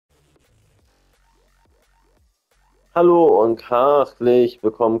Hallo und herzlich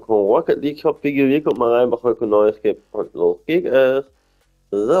willkommen zum Rocket League Shop Video. Hier kommt mal rein, was heute Neues gibt. Und los geht es.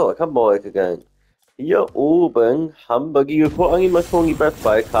 So, ich habe mal heute gegangen. Hier oben haben wir die Voranimation, die bei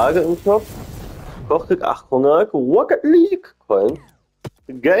 2 Tage im Shop. Kostet 800 Rocket League Coins.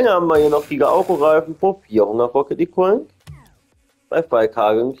 Gänge haben wir hier noch die Autoreifen für 400 Rocket League Coins. Bei 2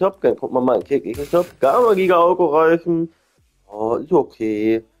 Tage im Shop. Dann gucken wir mal in den Kick Shop. Gamma Giga Autoreifen. Oh, ist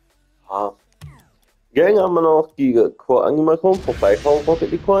okay. Ja. Gänge haben wir noch die Core-Animation für 2000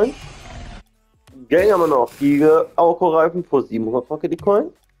 Rocket League Coins. Gänge haben wir noch die Autoreifen für 700 Rocket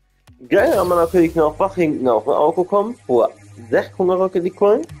Coin. Gänge haben wir natürlich noch, was hinten auf ein Auto kommt, für 600 Rocket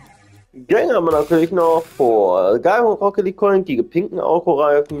Coin. Gänge haben wir natürlich noch für 300 Rocket Coin, die pinken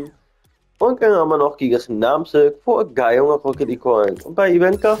Autoreifen. Und Gänge haben wir noch die Namensschild für 300 Rocket Coin. Und bei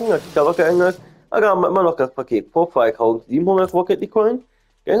Eventkarten hat sich da was geändert. Da haben wir immer noch das Paket für 2700 Rocket Coin.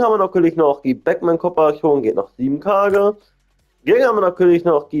 Gänge haben wir natürlich noch die Backman-Kooperation, geht noch 7 Tage. Dann haben wir natürlich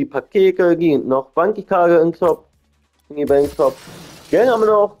noch die Pakete, die noch 20 Tage im Shop, in die Bankshop. Dann haben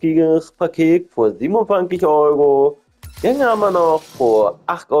wir noch dieses Paket für 27 Euro. Dann haben wir noch für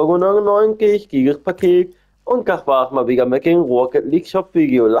 8,99 Euro dieses Paket. Und das war's mal wieder mit dem Rocket League Shop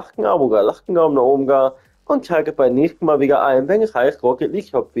Video. Lachen, Abo, lachen, Daumen nach oben. Und schaltet beim nächsten Mal wieder ein, wenn es heißt Rocket League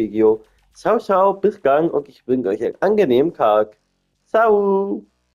Shop Video. Ciao, ciao, bis dann und ich wünsche euch einen angenehmen Tag. Ciao.